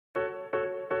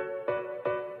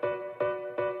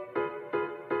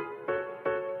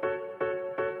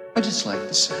I just like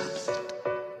the sound of it.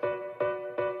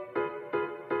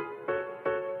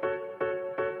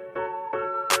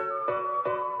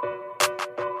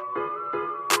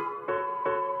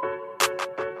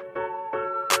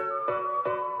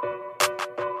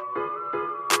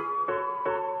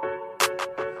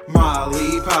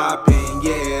 Molly poppin',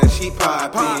 yeah, she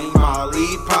poppin'.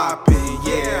 Molly poppin',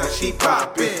 yeah, she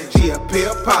poppin'. She a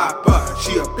pill popper,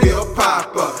 she a pill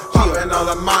popper. Poppin' all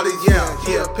the mollies, yeah,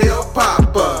 she a pill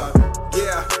popper.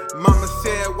 Yeah, mama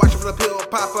said watch for the pill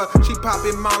popper. She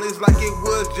poppin' mollies like it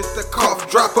was just a cough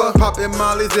dropper. Poppin'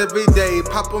 mollies every day,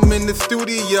 pop 'em in the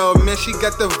studio. Man, she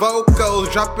got the vocals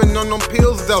dropping on them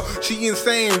pills though. She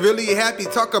insane, really happy.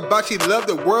 Talk about she love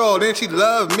the world and she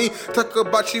love me. Talk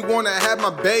about she wanna have my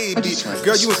baby.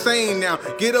 Girl, you insane now,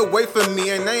 get away from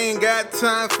me. And I ain't got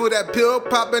time for that pill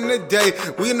poppin' today.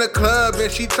 We in the club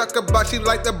and she talk about she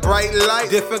like the bright light.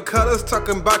 Different colors,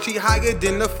 talking about she higher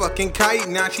than the fucking kite.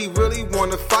 Now she really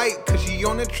wanna fight, cause she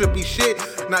on the trippy shit.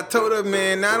 And I told her,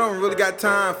 man, I don't really got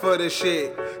time for this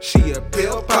shit. She a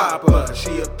pill popper,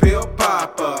 she a pill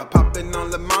popper. Poppin' on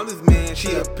the mollies, man,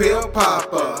 she a pill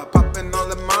popper. Poppin' on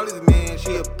the mollies, man,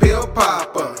 she a pill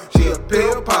popper. She a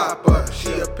pill popper,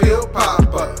 she a pill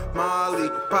popper. Molly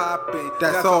poppin',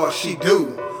 that's all she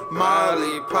do.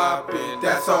 Molly poppin',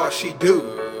 that's all she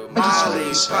do.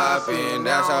 Molly poppin',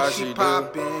 that's all she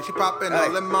poppin'. She poppin'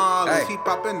 all the molly, she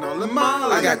poppin' all the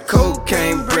molly. I got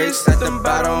cocaine bricks at the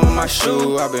bottom of my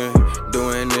shoe. I've been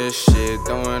doing this shit,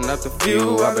 throwing up the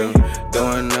view. I've been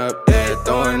throwing up that,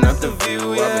 throwing up the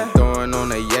view. I've been throwing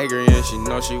on a Jaeger and she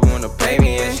know she wanna pay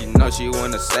me and she know she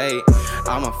wanna say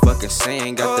I'm a fucking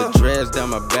Saiyan. Got the dreads down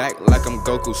my back like I'm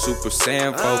Goku Super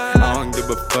Saiyan 4. I don't give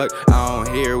a fuck, I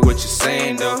don't hear what you're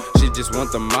saying though. She just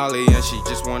want the molly and she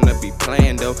just wanna be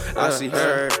playing though. I see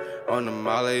her on the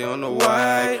molly, on the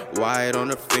white on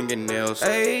her fingernails.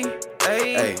 Hey,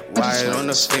 white on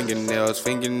the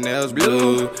fingernails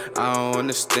blue. I don't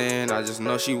understand, I just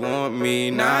know she want me,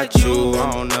 not you.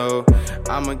 I don't know,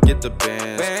 I'ma get the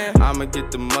bands, I'ma get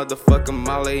the motherfucking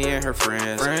Molly and her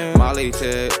friends. Molly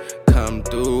said, come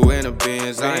through in a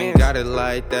Benz. I ain't got it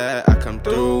like that, I come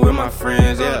through with my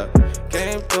friends, yeah.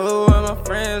 Came through with my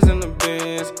friends in the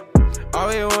Benz. All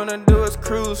we wanna do is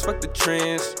cruise, fuck the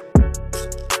trends.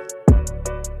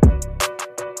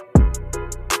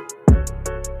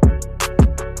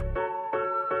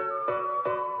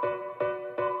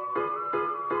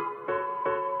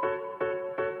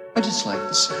 I just like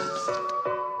the sound of it.